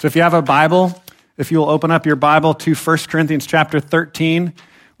So if you have a Bible, if you'll open up your Bible to 1 Corinthians chapter 13,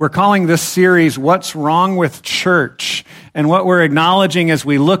 we're calling this series, What's Wrong with Church? And what we're acknowledging as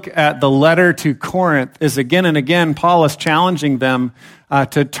we look at the letter to Corinth is again and again, Paul is challenging them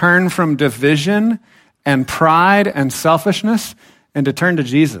to turn from division and pride and selfishness and to turn to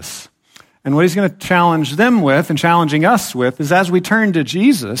Jesus. And what he's going to challenge them with and challenging us with is as we turn to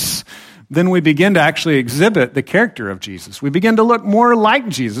Jesus, then we begin to actually exhibit the character of Jesus. We begin to look more like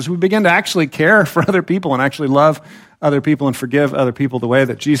Jesus. We begin to actually care for other people and actually love other people and forgive other people the way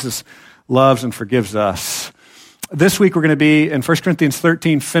that Jesus loves and forgives us. This week we're going to be in 1 Corinthians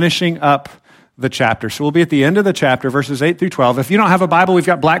 13, finishing up the chapter. So we'll be at the end of the chapter, verses 8 through 12. If you don't have a Bible, we've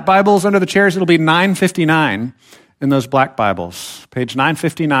got black Bibles under the chairs. It'll be 959 in those black Bibles. Page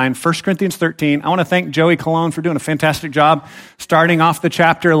 959, 1 Corinthians 13. I want to thank Joey Cologne for doing a fantastic job starting off the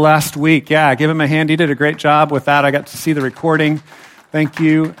chapter last week. Yeah, give him a hand. He did a great job with that. I got to see the recording. Thank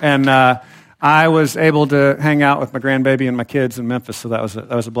you. And I was able to hang out with my grandbaby and my kids in Memphis, so that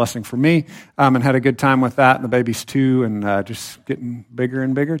was a blessing for me, and had a good time with that. And the baby's too, and just getting bigger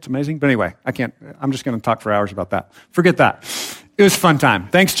and bigger. It's amazing. But anyway, I'm just going to talk for hours about that. Forget that. It was a fun time.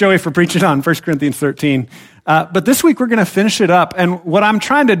 Thanks, Joey, for preaching on 1 Corinthians 13. But this week we're going to finish it up. And what I'm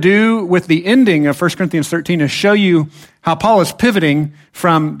trying to do with the ending of 1 Corinthians 13 is show you how Paul is pivoting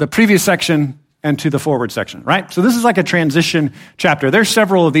from the previous section and to the forward section, right? So this is like a transition chapter. There's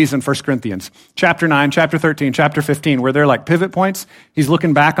several of these in 1 Corinthians. Chapter 9, chapter 13, chapter 15, where they're like pivot points. He's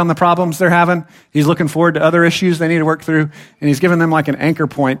looking back on the problems they're having. He's looking forward to other issues they need to work through. And he's giving them like an anchor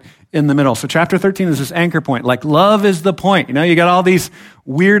point in the middle. So chapter 13 is this anchor point. Like love is the point. You know, you got all these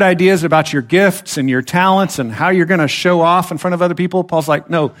weird ideas about your gifts and your talents and how you're going to show off in front of other people. Paul's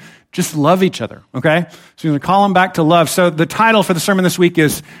like, no, just love each other, okay? So you're going to call them back to love. So the title for the sermon this week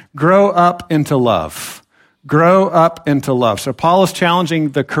is Grow Up into Love. Grow up into love. So Paul is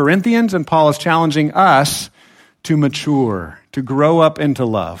challenging the Corinthians and Paul is challenging us to mature, to grow up into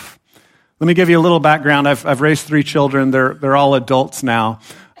love. Let me give you a little background. I've raised 3 children. They're all adults now.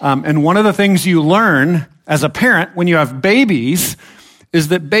 And one of the things you learn as a parent when you have babies is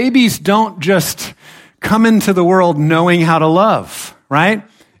that babies don't just come into the world knowing how to love, right?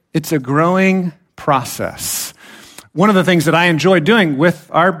 It's a growing process. One of the things that I enjoy doing with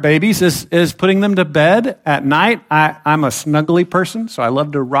our babies is putting them to bed at night. I'm a snuggly person, so I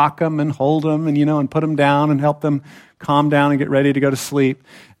love to rock them and hold them and put them down and help them calm down and get ready to go to sleep.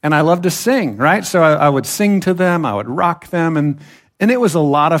 And I love to sing, right? So I would sing to them, I would rock them, and it was a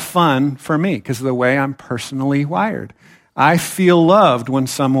lot of fun for me because of the way I'm personally wired. I feel loved when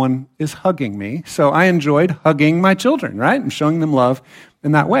someone is hugging me, so I enjoyed hugging my children, right? And showing them love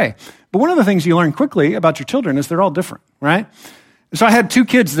in that way. But one of the things you learn quickly about your children is they're all different, right? So I had 2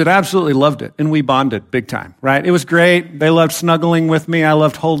 kids that absolutely loved it, and we bonded big time, right? It was great. They loved snuggling with me. I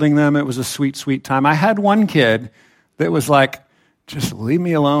loved holding them. It was a sweet, sweet time. I had one kid that was like, just leave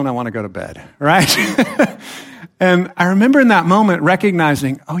me alone. I want to go to bed, right? And I remember in that moment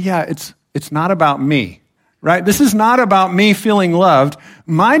recognizing, oh yeah, it's not about me, right? This is not about me feeling loved.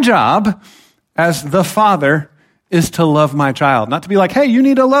 My job as the father is to love my child, not to be like, hey, you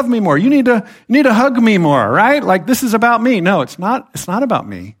need to love me more. You need to hug me more, right? Like this is about me. No, it's not about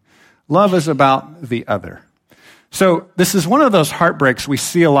me. Love is about the other. So this is one of those heartbreaks we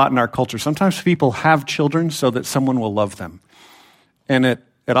see a lot in our culture. Sometimes people have children so that someone will love them. And it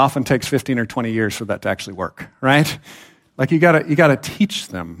often takes 15 or 20 years for that to actually work, right? Like you gotta teach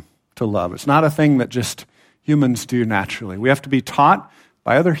them to love. It's not a thing that just humans do naturally. We have to be taught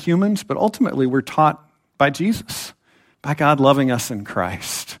by other humans, but ultimately we're taught by Jesus, by God loving us in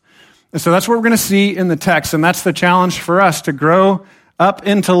Christ. And so that's what we're going to see in the text, and that's the challenge for us, to grow up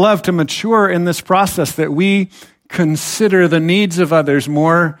into love, to mature in this process, that we consider the needs of others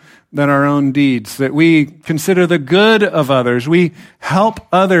more than our own deeds, that we consider the good of others. We help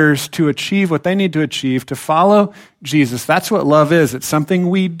others to achieve what they need to achieve, to follow Jesus. That's what love is. It's something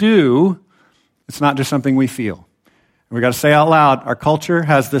we do. It's not just something we feel. And we got to say out loud, our culture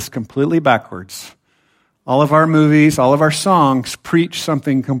has this completely backwards. All of our movies, all of our songs preach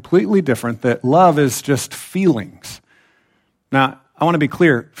something completely different, that love is just feelings. Now, I want to be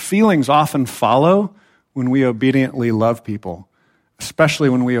clear. Feelings often follow when we obediently love people, especially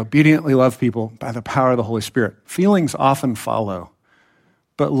when we obediently love people by the power of the Holy Spirit. Feelings often follow.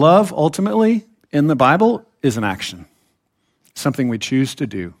 But love, ultimately, in the Bible, is an action, something we choose to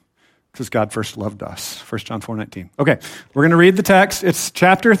do because God first loved us. 1 John 4:19. Okay, we're going to read the text. It's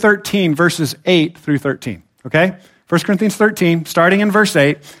chapter 13, verses 8 through 13. Okay? 1 Corinthians 13, starting in verse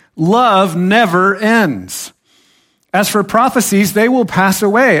 8. Love never ends. As for prophecies, they will pass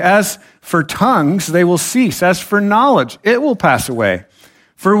away. As for tongues, they will cease. As for knowledge, it will pass away.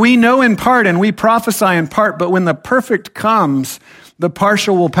 For we know in part and we prophesy in part, but when the perfect comes, the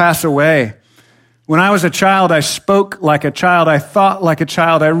partial will pass away. When I was a child, I spoke like a child. I thought like a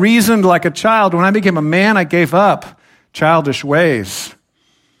child. I reasoned like a child. When I became a man, I gave up childish ways.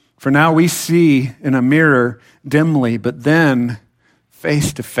 For now we see in a mirror dimly, but then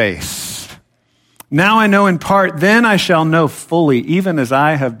face to face. Now I know in part, then I shall know fully, even as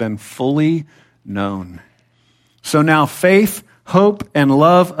I have been fully known. So now faith, hope, and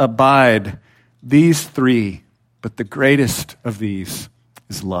love abide, these three, but the greatest of these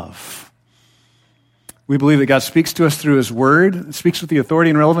is love. We believe that God speaks to us through his word, speaks with the authority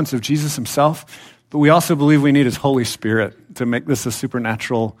and relevance of Jesus himself, but we also believe we need his Holy Spirit to make this a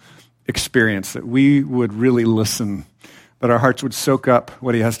supernatural experience, that we would really listen, that our hearts would soak up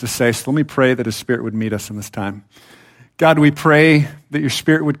what he has to say. So let me pray that his Spirit would meet us in this time. God, we pray that your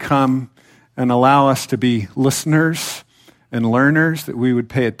Spirit would come and allow us to be listeners and learners, that we would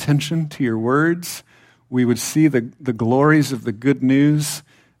pay attention to your words. We would see the glories of the good news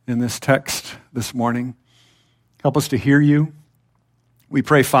in this text this morning. Help us to hear you. We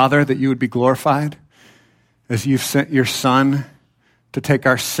pray, Father, that you would be glorified as you've sent your Son to take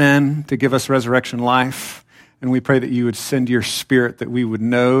our sin, to give us resurrection life. And we pray that you would send your Spirit, that we would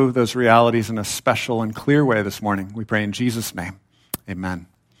know those realities in a special and clear way this morning. We pray in Jesus' name. Amen.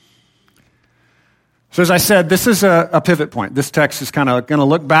 So as I said, this is a pivot point. This text is kind of going to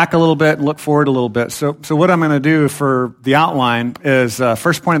look back a little bit and look forward a little bit. So what I'm going to do for the outline is,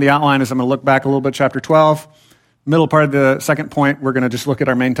 first point of the outline is I'm going to look back a little bit, chapter 12. Middle part of the second point, we're going to just look at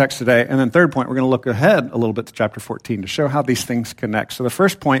our main text today. And then third point, we're going to look ahead a little bit to chapter 14 to show how these things connect. So the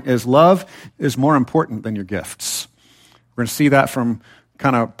first point is love is more important than your gifts. We're going to see that from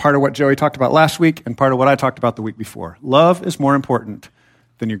kind of part of what Joey talked about last week and part of what I talked about the week before. Love is more important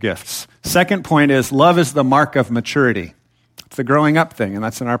than your gifts. Second point is love is the mark of maturity. It's the growing up thing, and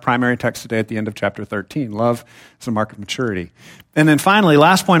that's in our primary text today at the end of chapter 13. Love is a mark of maturity. And then finally,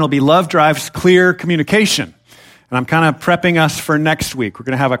 last point will be love drives clear communication. And I'm kind of prepping us for next week. We're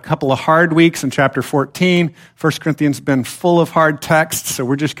going to have a couple of hard weeks in chapter 14. 1 Corinthians has been full of hard texts, so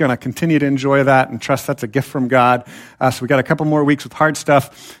we're just going to continue to enjoy that and trust that's a gift from God. So we got a couple more weeks with hard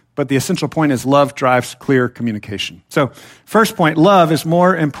stuff. But the essential point is love drives clear communication. So first point, love is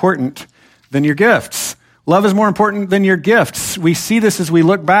more important than your gifts. Love is more important than your gifts. We see this as we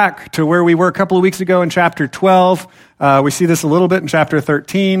look back to where we were a couple of weeks ago in chapter 12. We see this a little bit in chapter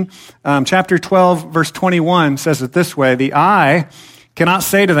 13. Chapter 12, verse 21 says it this way, the eye cannot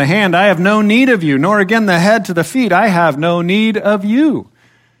say to the hand, I have no need of you, nor again the head to the feet, I have no need of you.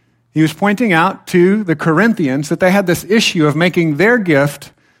 He was pointing out to the Corinthians that they had this issue of making their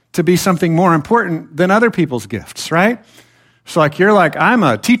gift to be something more important than other people's gifts, right? So like you're like, I'm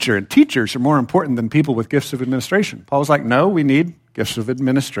a teacher, and teachers are more important than people with gifts of administration. Paul was like, no, we need gifts of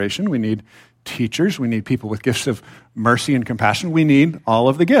administration. We need teachers. We need people with gifts of mercy and compassion. We need all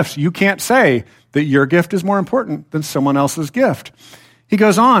of the gifts. You can't say that your gift is more important than someone else's gift. He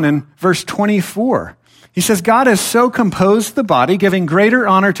goes on in verse 24. He says, God has so composed the body, giving greater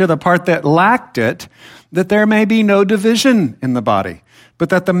honor to the part that lacked it, that there may be no division in the body, but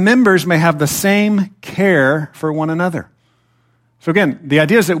that the members may have the same care for one another. So again, the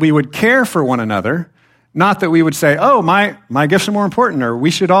idea is that we would care for one another, not that we would say, oh, my gifts are more important, or we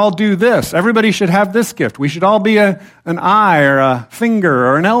should all do this. Everybody should have this gift. We should all be an eye or a finger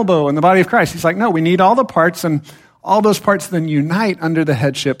or an elbow in the body of Christ. He's like, no, we need all the parts, and all those parts then unite under the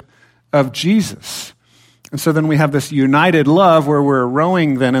headship of Jesus. And so then we have this united love where we're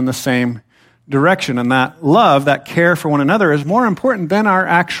rowing then in the same direction. And that love, that care for one another is more important than our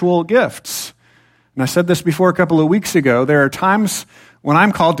actual gifts. And I said this before a couple of weeks ago. There are times when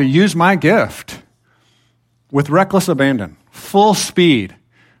I'm called to use my gift with reckless abandon, full speed,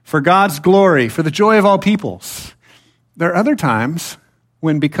 for God's glory, for the joy of all peoples. There are other times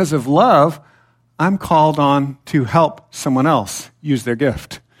when, because of love, I'm called on to help someone else use their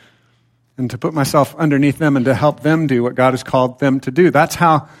gift and to put myself underneath them and to help them do what God has called them to do. That's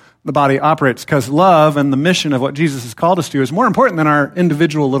how the body operates, because love and the mission of what Jesus has called us to is more important than our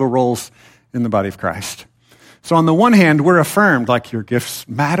individual little roles in the body of Christ. So on the one hand, we're affirmed, like your gifts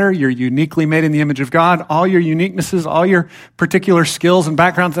matter, you're uniquely made in the image of God, all your uniquenesses, all your particular skills and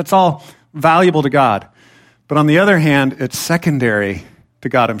backgrounds, that's all valuable to God. But on the other hand, it's secondary to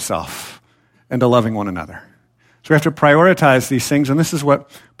God himself and to loving one another. So we have to prioritize these things, and this is what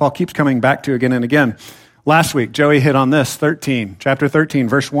Paul keeps coming back to again and again. Last week, Joey hit on this, chapter 13,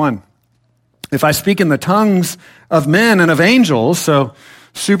 verse 1. If I speak in the tongues of men and of angels, so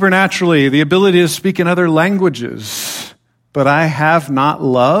supernaturally, the ability to speak in other languages, but I have not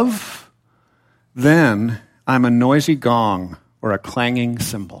love, then I'm a noisy gong or a clanging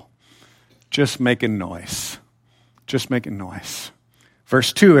cymbal. Just making noise. Just making noise.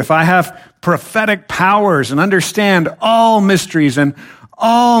 Verse 2, if I have prophetic powers and understand all mysteries and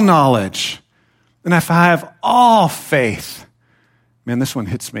all knowledge, and if I have all faith, man, this one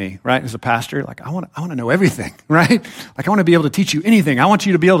hits me, right? As a pastor, like I want to know everything, right? Like I want to be able to teach you anything. I want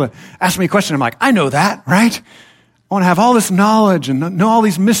you to be able to ask me a question. I'm like, I know that, right? I want to have all this knowledge and know all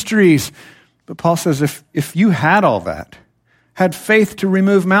these mysteries. But Paul says, if you had all that, had faith to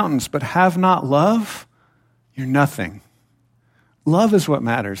remove mountains, but have not love, you're nothing. Love is what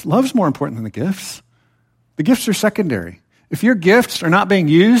matters. Love's more important than the gifts. The gifts are secondary. If your gifts are not being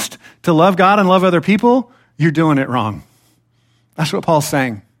used to love God and love other people, you're doing it wrong. That's what Paul's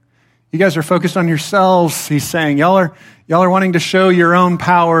saying. You guys are focused on yourselves, he's saying. Y'all are wanting to show your own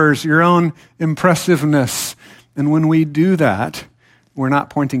powers, your own impressiveness. And when we do that, we're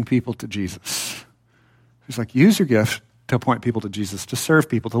not pointing people to Jesus. He's like, use your gift to point people to Jesus, to serve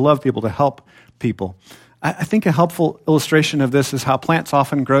people, to love people, to help people. I think a helpful illustration of this is how plants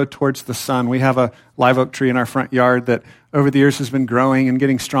often grow towards the sun. We have a live oak tree in our front yard that over the years has been growing and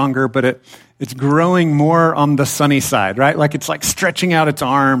getting stronger, but it's growing more on the sunny side, right? Like it's like stretching out its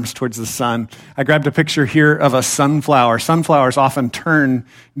arms towards the sun. I grabbed a picture here of a sunflower. Sunflowers often turn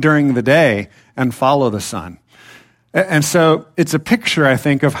during the day and follow the sun. And so it's a picture, I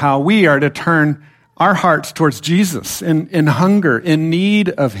think, of how we are to turn our hearts towards Jesus in hunger, in need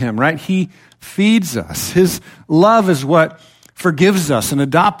of him, right? He feeds us. His love is what forgives us and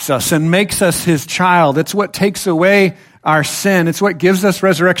adopts us and makes us his child. It's what takes away our sin. It's what gives us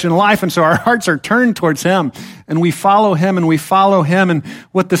resurrection life. And so our hearts are turned towards him and we follow him and we follow him. And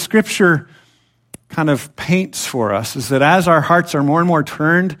what the scripture kind of paints for us is that as our hearts are more and more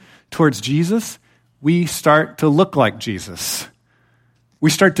turned towards Jesus, we start to look like Jesus. We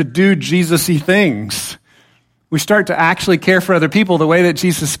start to do Jesus-y things. We start to actually care for other people the way that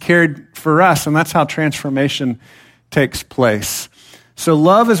Jesus cared for us, and that's how transformation takes place. So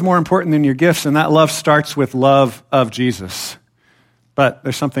love is more important than your gifts, and that love starts with love of Jesus. But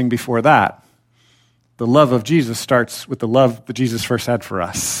there's something before that. The love of Jesus starts with the love that Jesus first had for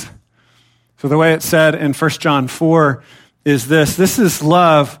us. So the way it's said in 1 John 4 is this. This is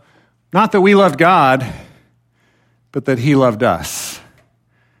love, not that we loved God, but that he loved us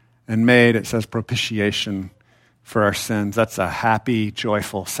and made, it says, propitiation for our sins. That's a happy,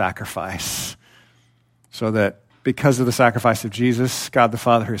 joyful sacrifice. So that because of the sacrifice of Jesus, God the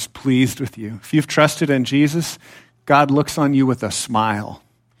Father is pleased with you. If you've trusted in Jesus, God looks on you with a smile.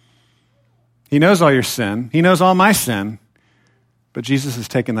 He knows all your sin. He knows all my sin. But Jesus has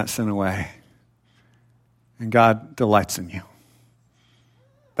taken that sin away. And God delights in you.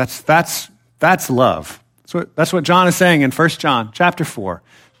 That's love. That's what John is saying in 1 John chapter 4.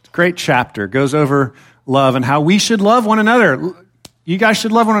 It's a great chapter. It goes over love and how we should love one another. You guys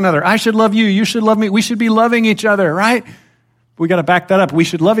should love one another. I should love you. You should love me. We should be loving each other, right? We got to back that up. We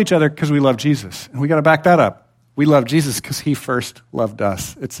should love each other because we love Jesus. And we got to back that up. We love Jesus because he first loved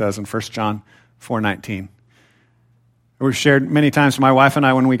us, it says in 1 John 4:19. We've shared many times, my wife and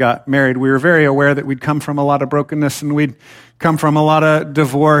I, when we got married, we were very aware that we'd come from a lot of brokenness and we'd come from a lot of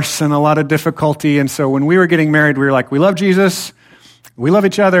divorce and a lot of difficulty. And so when we were getting married, we were like, we love Jesus, we love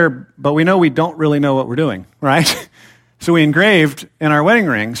each other, but we know we don't really know what we're doing, right? So we engraved in our wedding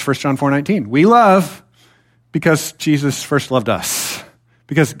rings, 1 John 4:19, we love because Jesus first loved us,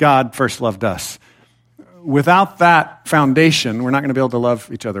 because God first loved us. Without that foundation, we're not going to be able to love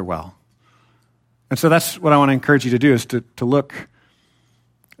each other well. And so that's what I want to encourage you to do, is to look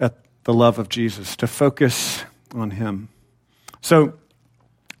at the love of Jesus, to focus on him. So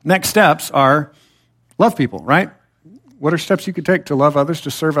next steps are love people, right? What are steps you could take to love others,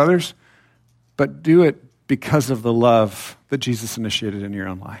 to serve others? But do it because of the love that Jesus initiated in your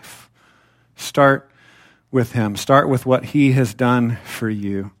own life. Start with him. Start with what he has done for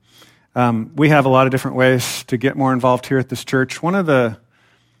you. We have a lot of different ways to get more involved here at this church. One of the,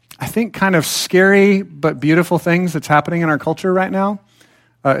 I think, kind of scary but beautiful things that's happening in our culture right now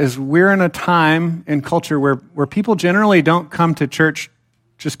is we're in a time in culture where people generally don't come to church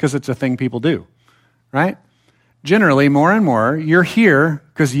just because it's a thing people do, right? Generally, more and more, you're here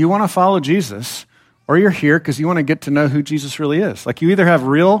because you want to follow Jesus, or you're here because you want to get to know who Jesus really is. Like, you either have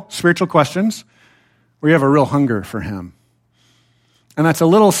real spiritual questions or you have a real hunger for him. And that's a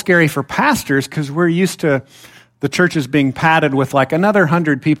little scary for pastors because we're used to the churches being padded with like another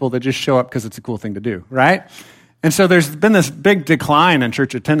 100 people that just show up because it's a cool thing to do, right? And so there's been this big decline in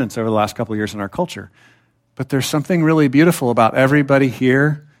church attendance over the last couple of years in our culture. But there's something really beautiful about everybody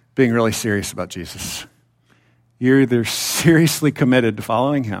here being really serious about Jesus. You're either seriously committed to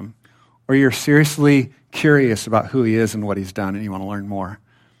following him, or you're seriously curious about who he is and what he's done and you want to learn more.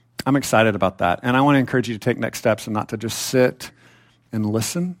 I'm excited about that. And I want to encourage you to take next steps and not to just sit and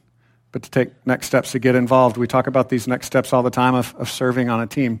listen, but to take next steps to get involved. We talk about these next steps all the time of serving on a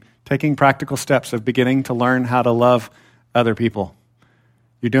team, taking practical steps of beginning to learn how to love other people.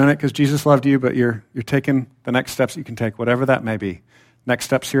 You're doing it because Jesus loved you, but you're taking the next steps you can take, whatever that may be. Next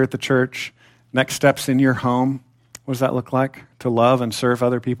steps here at the church, next steps in your home. What does that look like? To love and serve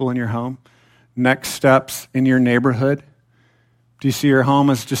other people in your home. Next steps in your neighborhood. Do you see your home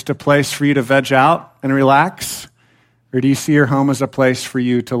as just a place for you to veg out and relax? Or do you see your home as a place for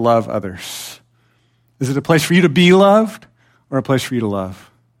you to love others? Is it a place for you to be loved or a place for you to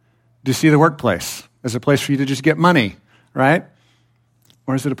love? Do you see the workplace as a place for you to just get money, right?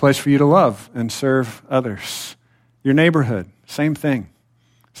 Or is it a place for you to love and serve others? Your neighborhood, same thing.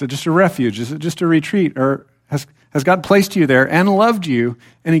 Is it just a refuge? Is it just a retreat? Or has God placed you there and loved you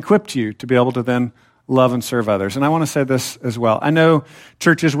and equipped you to be able to then love and serve others? And I want to say this as well. I know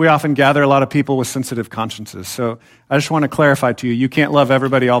churches, we often gather a lot of people with sensitive consciences. So I just want to clarify to you, you can't love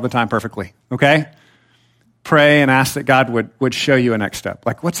everybody all the time perfectly, okay? Pray and ask that God would show you a next step.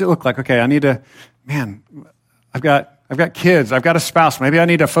 Like, what's it look like? Okay, I need to, I've got kids. I've got a spouse. Maybe I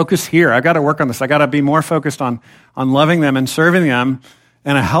need to focus here. I've got to work on this. I got to be more focused on loving them and serving them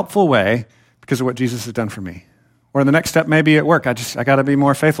in a helpful way because of what Jesus has done for me. Or the next step may be at work. I got to be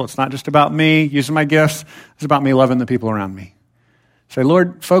more faithful. It's not just about me using my gifts. It's about me loving the people around me. Say,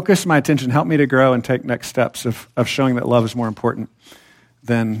 Lord, focus my attention. Help me to grow and take next steps of showing that love is more important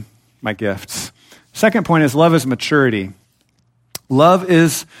than my gifts. Second point is love is maturity. Love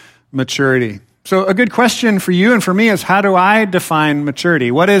is maturity. So a good question for you and for me is, how do I define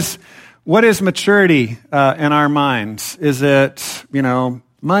maturity? What is maturity in our minds? Is it,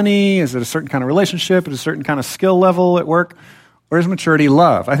 money? Is it a certain kind of relationship? Is it a certain kind of skill level at work? Or is maturity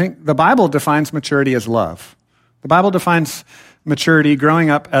love? I think the Bible defines maturity as love. The Bible defines maturity,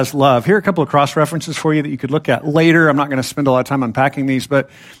 growing up, as love. Here are a couple of cross-references for you that you could look at later. I'm not going to spend a lot of time unpacking these, but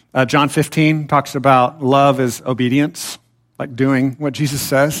John 15 talks about love as obedience, like doing what Jesus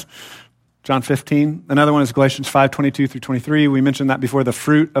says. John 15. Another one is Galatians 5:22 through 23. We mentioned that before, the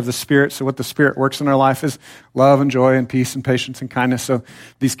fruit of the Spirit. So what the Spirit works in our life is love and joy and peace and patience and kindness. So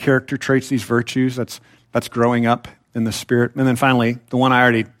these character traits, these virtues, that's growing up in the Spirit. And then finally, the one I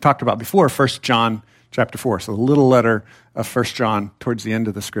already talked about before, 1 John chapter 4. So the little letter of 1 John towards the end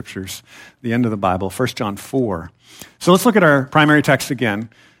of the Scriptures, the end of the Bible, 1 John 4. So let's look at our primary text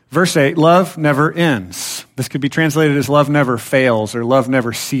again. Verse 8, love never ends. This could be translated as love never fails or love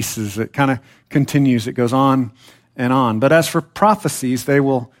never ceases. It kind of continues. It goes on and on. But as for prophecies, they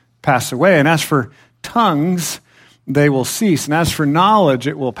will pass away. And as for tongues, they will cease. And as for knowledge,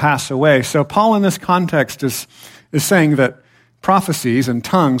 it will pass away. So Paul in this context is saying that prophecies and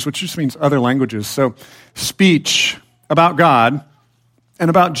tongues, which just means other languages, so speech about God and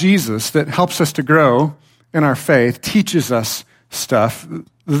about Jesus that helps us to grow in our faith, teaches us stuff,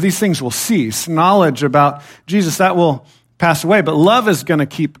 these things will cease. Knowledge about Jesus, that will pass away, but love is going to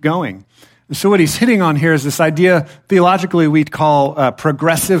keep going. And so what he's hitting on here is this idea, theologically, we'd call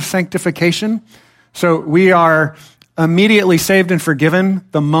progressive sanctification. So we are immediately saved and forgiven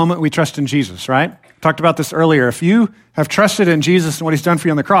the moment we trust in Jesus, right? Talked about this earlier. If you have trusted in Jesus and what he's done for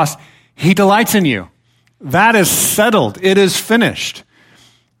you on the cross, he delights in you. That is settled. It is finished.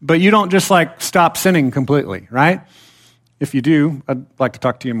 But you don't just stop sinning completely, right? If you do, I'd like to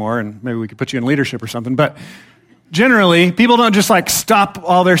talk to you more, and maybe we could put you in leadership or something. But generally, people don't just stop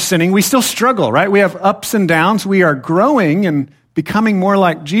all their sinning. We still struggle, right? We have ups and downs. We are growing and becoming more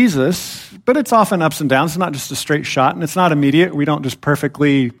like Jesus, but it's often ups and downs. It's not just a straight shot, and it's not immediate. We don't just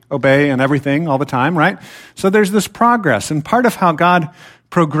perfectly obey and everything all the time, right? So there's this progress, and part of how God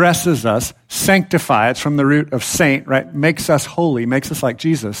progresses us, sanctifies from the root of saint, right? Makes us holy, makes us like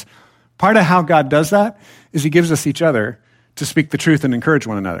Jesus. Part of how God does that is he gives us each other to speak the truth and encourage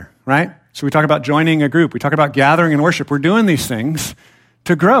one another, right? So we talk about joining a group. We talk about gathering in worship. We're doing these things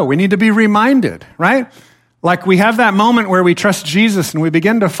to grow. We need to be reminded, right? Like we have that moment where we trust Jesus and we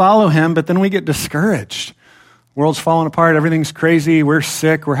begin to follow him, but then we get discouraged. World's falling apart. Everything's crazy. We're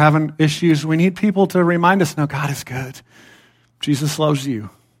sick. We're having issues. We need people to remind us, no, God is good. Jesus loves you.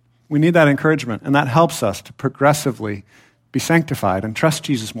 We need that encouragement, and that helps us to progressively be sanctified and trust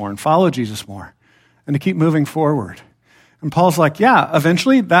Jesus more and follow Jesus more and to keep moving forward. And Paul's like, yeah,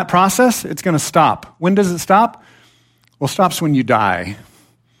 eventually that process, it's going to stop. When does it stop? Well, it stops when you die.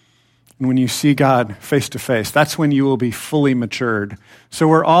 And when you see God face to face, that's when you will be fully matured. So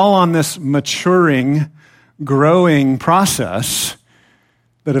we're all on this maturing, growing process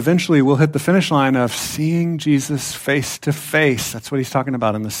that eventually we'll hit the finish line of seeing Jesus face to face. That's what he's talking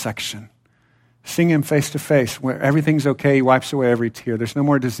about in this section. seeing him face to face, where everything's okay, he wipes away every tear. There's no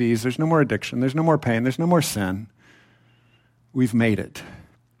more disease, there's no more addiction, there's no more pain, there's no more sin. We've made it.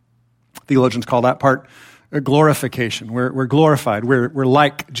 Theologians call that part a glorification. We're glorified. We're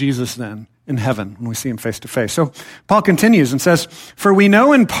like Jesus then in heaven when we see him face to face. So Paul continues and says, for we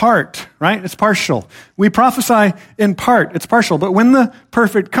know in part, right? It's partial. We prophesy in part. It's partial. But when the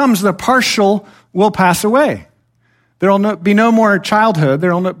perfect comes, the partial will pass away. There will be no more childhood.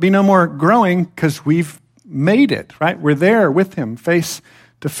 There will be no more growing because we've made it, right? We're there with him face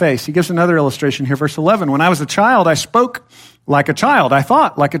to face. He gives another illustration here, verse 11. When I was a child, I spoke like a child. I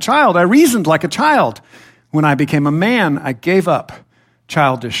thought like a child. I reasoned like a child. When I became a man, I gave up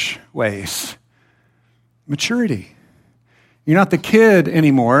childish ways. Maturity. You're not the kid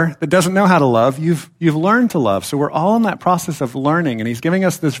anymore that doesn't know how to love. You've learned to love. So we're all in that process of learning, and he's giving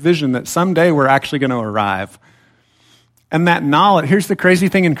us this vision that someday we're actually going to arrive. And that knowledge, here's the crazy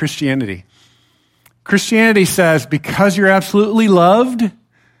thing in Christianity. Christianity says because you're absolutely loved,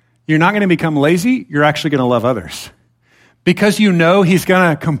 you're not going to become lazy, you're actually going to love others. Because you know he's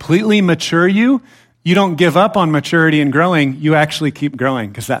going to completely mature you, you don't give up on maturity and growing, you actually keep growing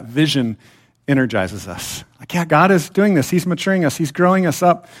because that vision energizes us. Like, yeah, God is doing this. He's maturing us. He's growing us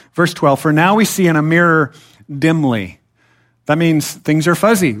up. Verse 12, for now we see in a mirror dimly. That means things are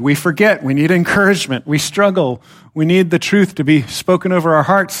fuzzy. We forget. We need encouragement. We struggle. We need the truth to be spoken over our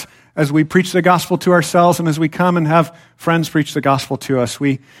hearts as we preach the gospel to ourselves and as we come and have friends preach the gospel to us.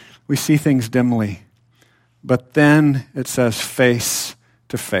 We see things dimly. But then it says face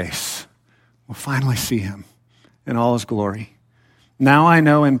to face. We'll finally see him in all his glory. Now I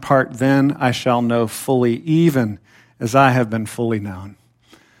know in part, then I shall know fully, even as I have been fully known.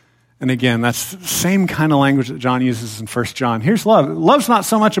 And again, that's the same kind of language that John uses in 1 John. Here's love. Love's not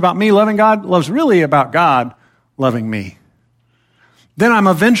so much about me loving God. Love's really about God loving me. Then I'm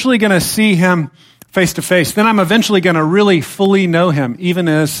eventually going to see him face to face. Then I'm eventually going to really fully know him, even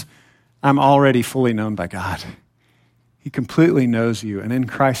as I'm already fully known by God. He completely knows you, and in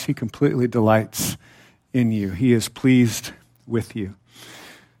Christ, he completely delights in you. He is pleased with you.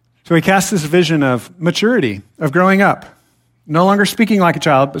 So he casts this vision of maturity, of growing up. No longer speaking like a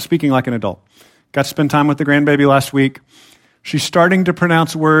child, but speaking like an adult. Got to spend time with the grandbaby last week. She's starting to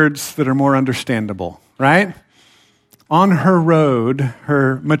pronounce words that are more understandable, right? On her road,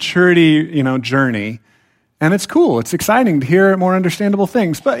 her maturity, journey. And it's cool. It's exciting to hear more understandable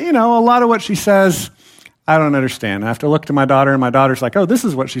things. But, a lot of what she says, I don't understand. I have to look to my daughter, and my daughter's like, oh, this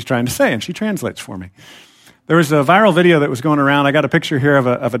is what she's trying to say, and she translates for me. There was a viral video that was going around. I got a picture here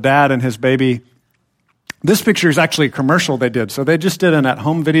of a dad and his baby. This picture is actually a commercial they did. So they just did an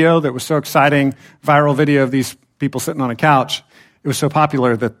at-home video that was so exciting, viral video of these people sitting on a couch. It was so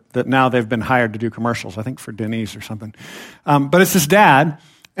popular that now they've been hired to do commercials, I think for Denny's or something. But it's this dad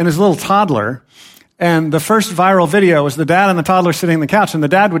and his little toddler. And the first viral video was the dad and the toddler sitting on the couch, and the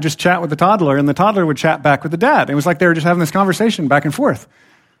dad would just chat with the toddler, and the toddler would chat back with the dad. It was like they were just having this conversation back and forth.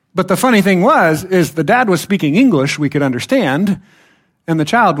 But the funny thing is the dad was speaking English we could understand, and the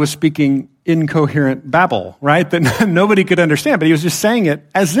child was speaking incoherent babble, right? That nobody could understand, but he was just saying it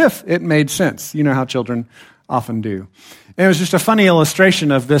as if it made sense. You know how children often do. And it was just a funny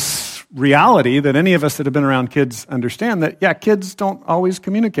illustration of this reality that any of us that have been around kids understand that, yeah, kids don't always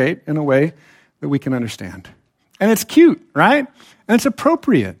communicate in a way that we can understand. And it's cute, right? And it's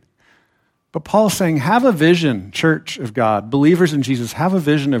appropriate. But Paul's saying, have a vision, church of God, believers in Jesus, have a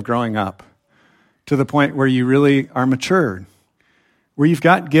vision of growing up to the point where you really are matured, where you've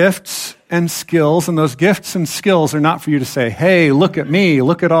got gifts and skills, and those gifts and skills are not for you to say, hey, look at me,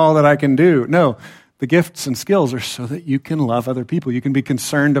 look at all that I can do. No, the gifts and skills are so that you can love other people. You can be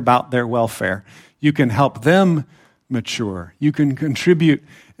concerned about their welfare. You can help them mature. You can contribute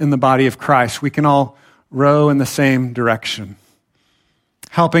in the body of Christ. We can all row in the same direction,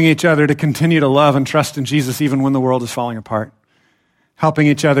 helping each other to continue to love and trust in Jesus even when the world is falling apart, helping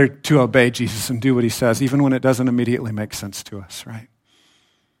each other to obey Jesus and do what he says even when it doesn't immediately make sense to us, right?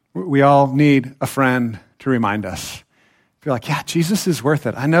 We all need a friend to remind us. Be like, yeah, Jesus is worth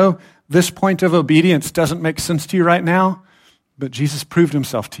it. I know this point of obedience doesn't make sense to you right now, but Jesus proved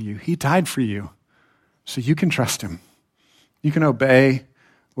himself to you. He died for you, so you can trust him. You can obey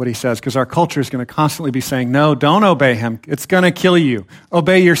what he says, because our culture is going to constantly be saying, no, don't obey him. It's going to kill you.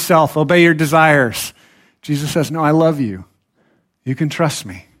 Obey yourself. Obey your desires. Jesus says, no, I love you. You can trust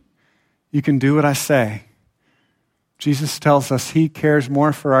me. You can do what I say. Jesus tells us he cares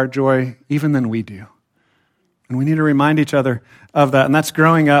more for our joy even than we do. And we need to remind each other of that. And that's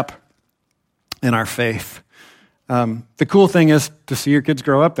growing up in our faith. The cool thing is to see your kids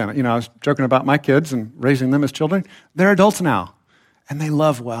grow up then. I was joking about my kids and raising them as children. They're adults now, and they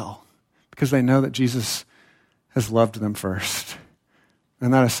love well. because they know that Jesus has loved them first.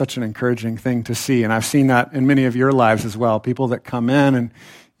 And that is such an encouraging thing to see. And I've seen that in many of your lives as well. People that come in and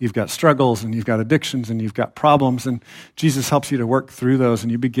you've got struggles and you've got addictions and you've got problems, and Jesus helps you to work through those,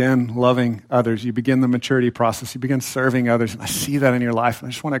 and you begin loving others. You begin the maturity process. You begin serving others. And I see that in your life. And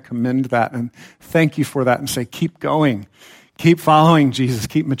I just want to commend that and thank you for that and say, keep going. Keep following Jesus.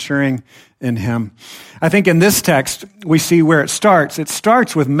 Keep maturing in him. I think in this text, we see where it starts. It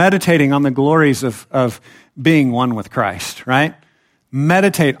starts with meditating on the glories of being one with Christ, right?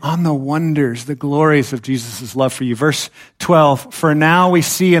 Meditate on the wonders, the glories of Jesus' love for you. Verse 12, for now we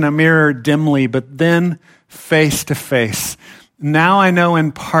see in a mirror dimly, but then face to face. Now I know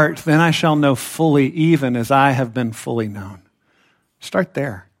in part, then I shall know fully, even as I have been fully known. Start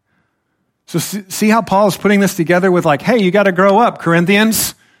there. So see how Paul is putting this together with like, hey, you got to grow up,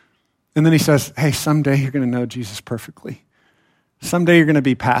 Corinthians. And then he says, hey, someday you're going to know Jesus perfectly. Someday you're going to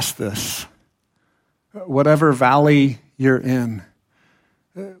be past this. Whatever valley you're in.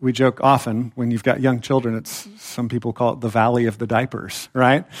 We joke often when you've got young children, some people call it the valley of the diapers,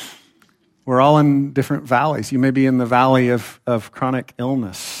 right? We're all in different valleys. You may be in the valley of chronic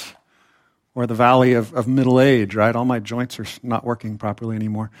illness or the valley of middle age, right? All my joints are not working properly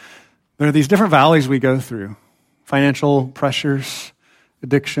anymore. There are these different valleys we go through. Financial pressures,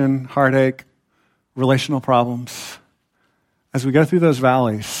 addiction, heartache, relational problems. As we go through those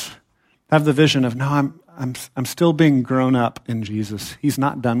valleys, have the vision of, no, I'm still being grown up in Jesus. He's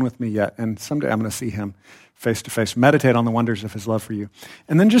not done with me yet, and someday I'm going to see him face to face. Meditate on the wonders of his love for you.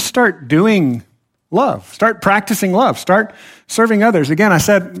 And then just start doing love. Start practicing love. Start serving others. Again, I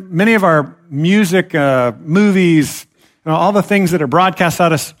said many of our music, movies, all the things that are broadcast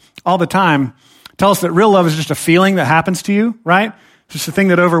at us all the time tell us that real love is just a feeling that happens to you, right? It's just a thing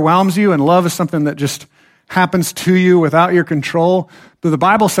that overwhelms you, and love is something that just happens to you without your control. But the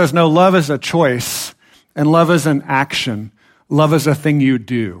Bible says, no, love is a choice, and love is an action. Love is a thing you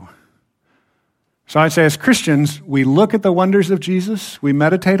do. So I'd say as Christians, we look at the wonders of Jesus, we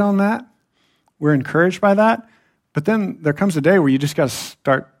meditate on that, we're encouraged by that, but then there comes a day where you just got to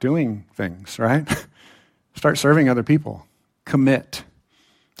start doing things, right? Start serving other people. Commit.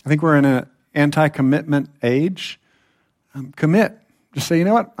 I think we're in an anti-commitment age. Commit. Just say, you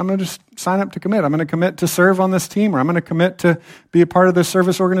know what? I'm going to just sign up to commit. I'm going to commit to serve on this team, or I'm going to commit to be a part of this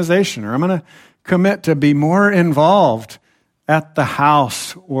service organization, or I'm going to commit to be more involved at the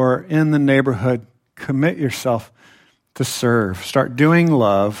house or in the neighborhood. Commit yourself to serve. Start doing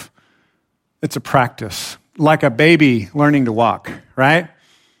love. It's a practice, like a baby learning to walk, right?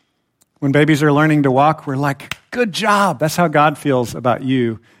 When babies are learning to walk, we're like, good job. That's how God feels about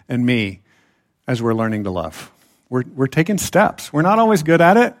you and me as we're learning to love. We're taking steps. We're not always good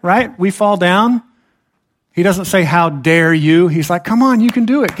at it, right? We fall down. He doesn't say, how dare you? He's like, come on, you can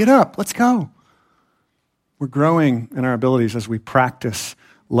do it. Get up. Let's go. We're growing in our abilities as we practice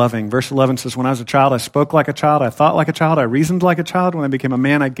loving. Verse 11 says, when I was a child, I spoke like a child. I thought like a child. I reasoned like a child. When I became a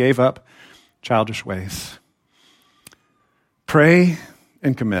man, I gave up childish ways. Pray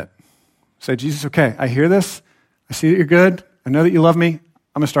and commit. Say, Jesus, okay, I hear this. I see that you're good. I know that you love me.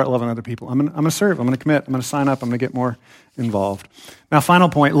 I'm going to start loving other people. I'm going to serve. I'm going to commit. I'm going to sign up. I'm going to get more involved. Now, final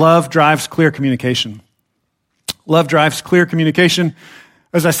point, love drives clear communication. Love drives clear communication.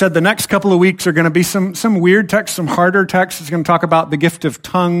 As I said, the next couple of weeks are going to be some weird texts, some harder texts. It's going to talk about the gift of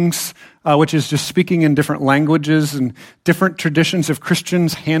tongues, which is just speaking in different languages, and different traditions of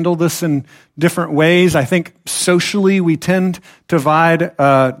Christians handle this in different ways. I think socially we tend to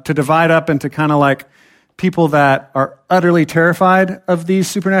divide up into kind of like people that are utterly terrified of these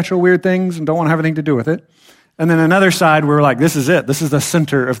supernatural weird things and don't want to have anything to do with it. And then another side, we're like, this is it. This is the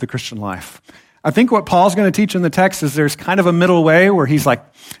center of the Christian life. I think what Paul's going to teach in the text is there's kind of a middle way where he's like,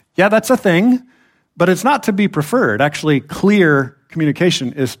 yeah, that's a thing, but it's not to be preferred. Actually, clear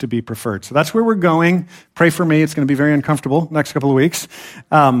communication is to be preferred. So that's where we're going. Pray for me. It's going to be very uncomfortable next couple of weeks.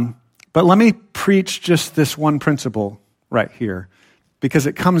 But let me preach just this one principle right here, because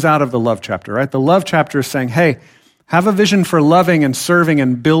it comes out of the love chapter, right? The love chapter is saying, hey, have a vision for loving and serving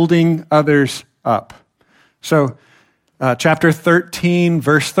and building others up. So chapter 13,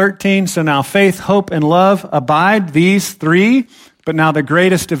 verse 13, so now faith, hope, and love abide, these three, but now the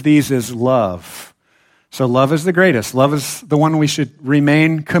greatest of these is love. So love is the greatest. Love is the one we should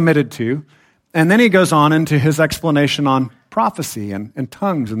remain committed to. And then he goes on into his explanation on prophecy and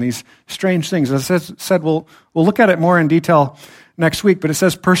tongues and these strange things. As I said, we'll look at it more in detail next week, but it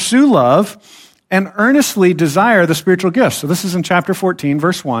says, pursue love and earnestly desire the spiritual gifts. So this is in chapter 14,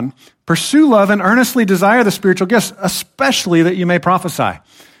 verse 1. Pursue love and earnestly desire the spiritual gifts, especially that you may prophesy.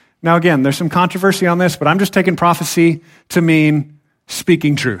 Now again, there's some controversy on this, but I'm just taking prophecy to mean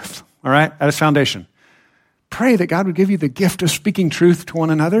speaking truth, all right, at its foundation. Pray that God would give you the gift of speaking truth to one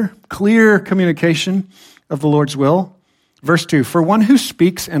another, clear communication of the Lord's will. Verse 2, for one who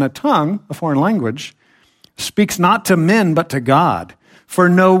speaks in a tongue, a foreign language, speaks not to men but to God, for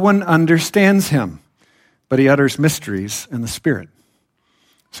no one understands him, but he utters mysteries in the Spirit.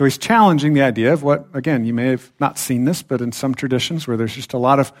 So he's challenging the idea of what, again, you may have not seen this, but in some traditions where there's just a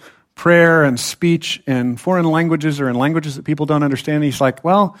lot of prayer and speech in foreign languages or in languages that people don't understand, he's like,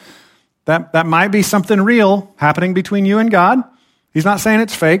 well, that might be something real happening between you and God. He's not saying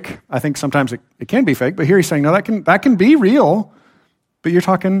it's fake. I think sometimes it can be fake, but here he's saying, no, that can be real, but you're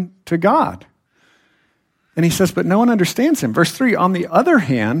talking to God. And he says, but no one understands him. Verse 3, on the other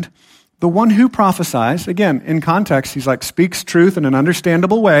hand, the one who prophesies, again, in context, he's like, speaks truth in an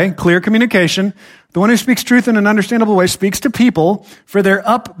understandable way, clear communication. The one who speaks truth in an understandable way speaks to people for their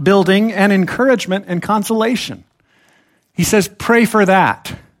upbuilding and encouragement and consolation. He says, pray for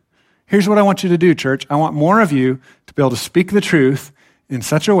that. Here's what I want you to do, church. I want more of you to be able to speak the truth in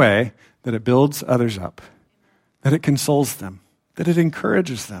such a way that it builds others up, that it consoles them, that it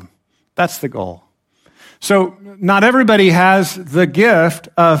encourages them. That's the goal. So not everybody has the gift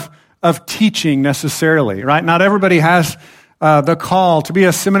of teaching necessarily, right? Not everybody has the call to be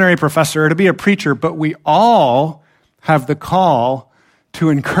a seminary professor or to be a preacher, but we all have the call to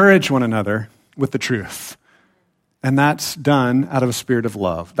encourage one another with the truth. And that's done out of a spirit of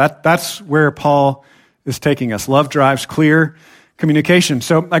love. That's where Paul is taking us. Love drives clear communication.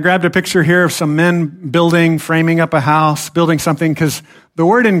 So I grabbed a picture here of some men building, framing up a house, building something, because the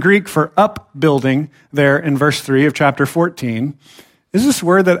word in Greek for upbuilding there in verse 3 of chapter 14 is this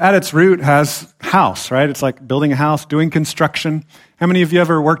word that at its root has house, right? It's like building a house, doing construction. How many of you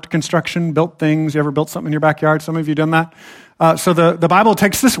ever worked construction, built things? You ever built something in your backyard? Some of you done that? So the Bible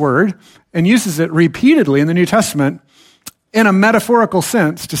takes this word and uses it repeatedly in the New Testament in a metaphorical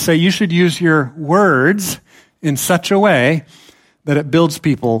sense to say you should use your words in such a way that it builds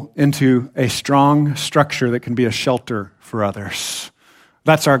people into a strong structure that can be a shelter for others.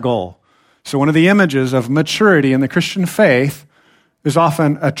 That's our goal. So one of the images of maturity in the Christian faith is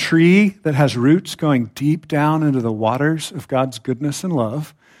often a tree that has roots going deep down into the waters of God's goodness and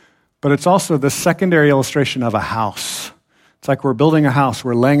love, but it's also the secondary illustration of a house. It's like we're building a house.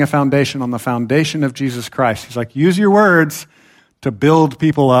 We're laying a foundation on the foundation of Jesus Christ. He's like, use your words to build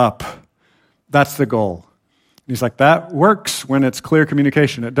people up. That's the goal. He's like, that works when it's clear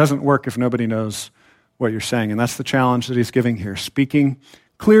communication. It doesn't work if nobody knows what you're saying. And that's the challenge that he's giving here, speaking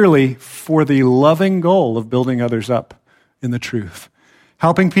clearly for the loving goal of building others up in the truth,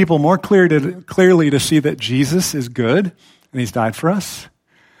 helping people more clearly to see that Jesus is good and he's died for us,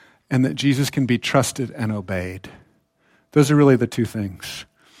 and that Jesus can be trusted and obeyed. Those are really the two things.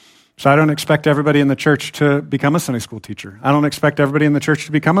 So I don't expect everybody in the church to become a Sunday school teacher. I don't expect everybody in the church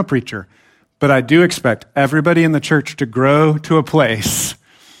to become a preacher. But I do expect everybody in the church to grow to a place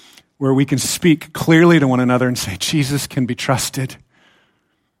where we can speak clearly to one another and say, Jesus can be trusted.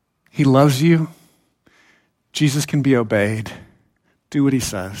 He loves you. Jesus can be obeyed. Do what he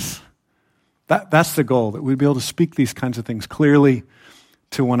says. That's the goal, that we'd be able to speak these kinds of things clearly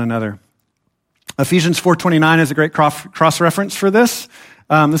to one another. Ephesians 4:29 is a great cross-reference for this.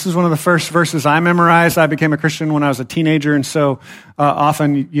 This is one of the first verses I memorized. I became a Christian when I was a teenager, and so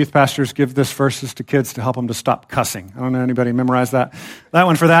often youth pastors give this verses to kids to help them to stop cussing. I don't know anybody memorize that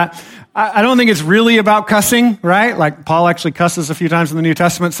one for that. I don't think it's really about cussing, right? Like Paul actually cusses a few times in the New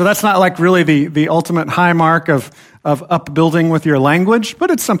Testament, so that's not like really the ultimate high mark of upbuilding with your language, but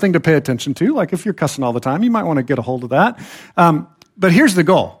it's something to pay attention to. Like if you're cussing all the time, you might want to get a hold of that. But here's the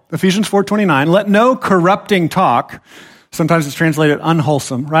goal. Ephesians 4:29, let no corrupting talk, sometimes it's translated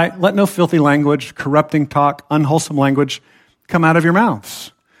unwholesome, right? Let no filthy language, corrupting talk, unwholesome language come out of your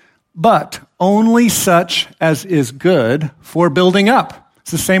mouths, but only such as is good for building up.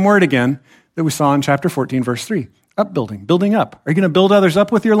 It's the same word again that we saw in chapter 14, verse 3. Upbuilding, building up. Are you going to build others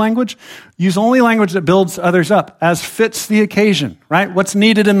up with your language? Use only language that builds others up as fits the occasion, right? What's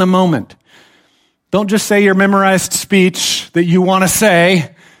needed in the moment. Don't just say your memorized speech that you want to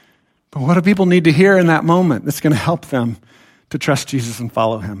say, but what do people need to hear in that moment that's going to help them to trust Jesus and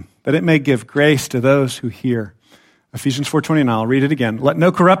follow him? That it may give grace to those who hear. Ephesians 4:29, I'll read it again. Let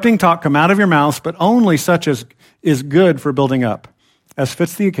no corrupting talk come out of your mouths, but only such as is good for building up, as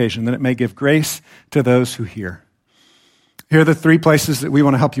fits the occasion, that it may give grace to those who hear. Here are the three places that we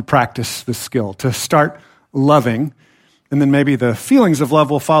want to help you practice this skill. To start loving, and then maybe the feelings of love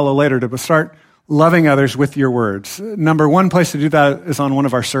will follow later, to start loving others with your words. Number one place to do that is on one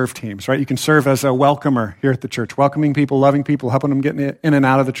of our serve teams, right? You can serve as a welcomer here at the church, welcoming people, loving people, helping them get in and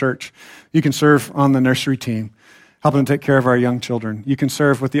out of the church. You can serve on the nursery team. helping to take care of our young children. You can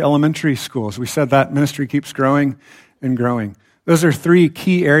serve with the elementary schools. We said that ministry keeps growing and growing. Those are 3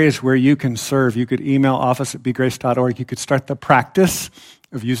 key areas where you can serve. You could email office@begrace.org. You could start the practice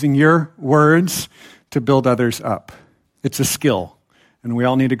of using your words to build others up. It's a skill, and we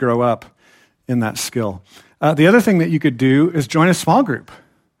all need to grow up in that skill. The other thing that you could do is join a small group.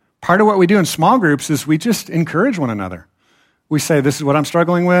 Part of what we do in small groups is we just encourage one another. We say, this is what I'm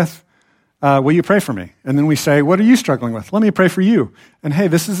struggling with. Will you pray for me? And then we say, what are you struggling with? Let me pray for you. And hey,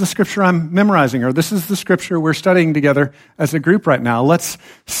 this is the scripture I'm memorizing, or this is the scripture we're studying together as a group right now. Let's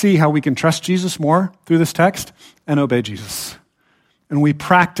see how we can trust Jesus more through this text and obey Jesus. And we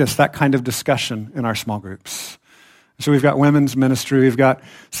practice that kind of discussion in our small groups. So we've got women's ministry, we've got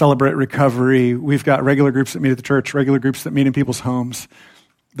Celebrate Recovery, we've got regular groups that meet at the church, regular groups that meet in people's homes.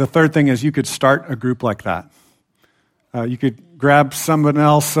 The third thing is you could start a group like that. You could grab someone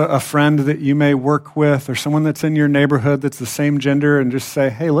else, a friend that you may work with, or someone that's in your neighborhood that's the same gender, and just say,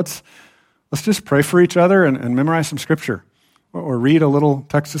 hey, let's just pray for each other and memorize some scripture, or read a little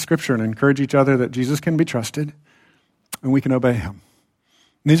text of scripture and encourage each other that Jesus can be trusted and we can obey him.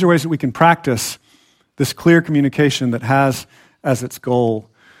 And these are ways that we can practice this clear communication that has as its goal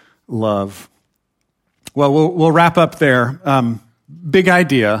love. Well, we'll wrap up there. Big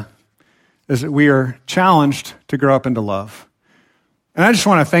idea is that we are challenged to grow up into love. And I just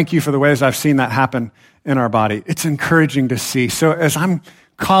want to thank you for the ways I've seen that happen in our body. It's encouraging to see. So as I'm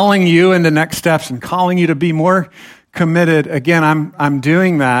calling you into next steps and calling you to be more committed, again, I'm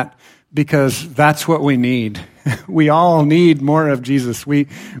doing that because that's what we need. We all need more of Jesus. We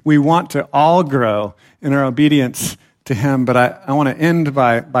want to all grow in our obedience to him. But I want to end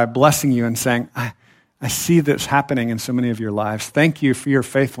by blessing you and saying, I see this happening in so many of your lives. Thank you for your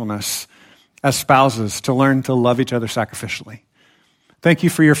faithfulness as spouses to learn to love each other sacrificially. Thank you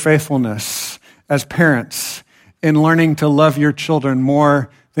for your faithfulness as parents in learning to love your children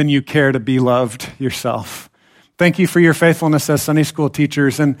more than you care to be loved yourself. Thank you for your faithfulness as Sunday school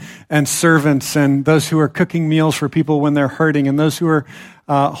teachers and servants and those who are cooking meals for people when they're hurting and those who are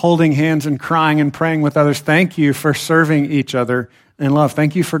holding hands and crying and praying with others. Thank you for serving each other in love.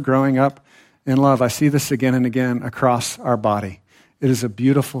 Thank you for growing up in love. I see this again and again across our body. It is a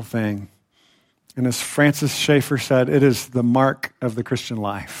beautiful thing. And as Francis Schaeffer said, it is the mark of the Christian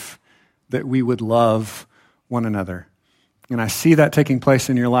life that we would love one another. And I see that taking place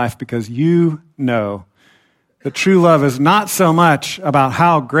in your life because you know that true love is not so much about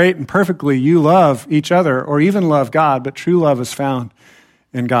how great and perfectly you love each other or even love God, but true love is found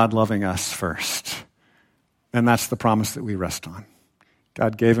in God loving us first. And that's the promise that we rest on.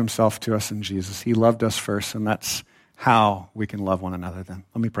 God gave himself to us in Jesus. He loved us first, and that's how we can love one another then.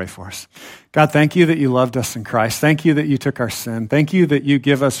 Let me pray for us. God, thank you that you loved us in Christ. Thank you that you took our sin. Thank you that you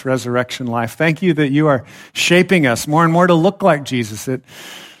give us resurrection life. Thank you that you are shaping us more and more to look like Jesus. It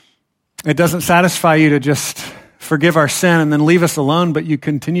doesn't satisfy you to just forgive our sin and then leave us alone, but you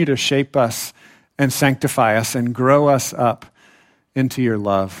continue to shape us and sanctify us and grow us up into your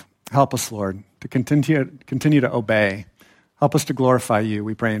love. Help us, Lord, to continue to obey. Help us to glorify you.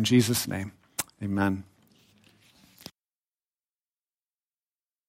 We pray in Jesus' name. Amen.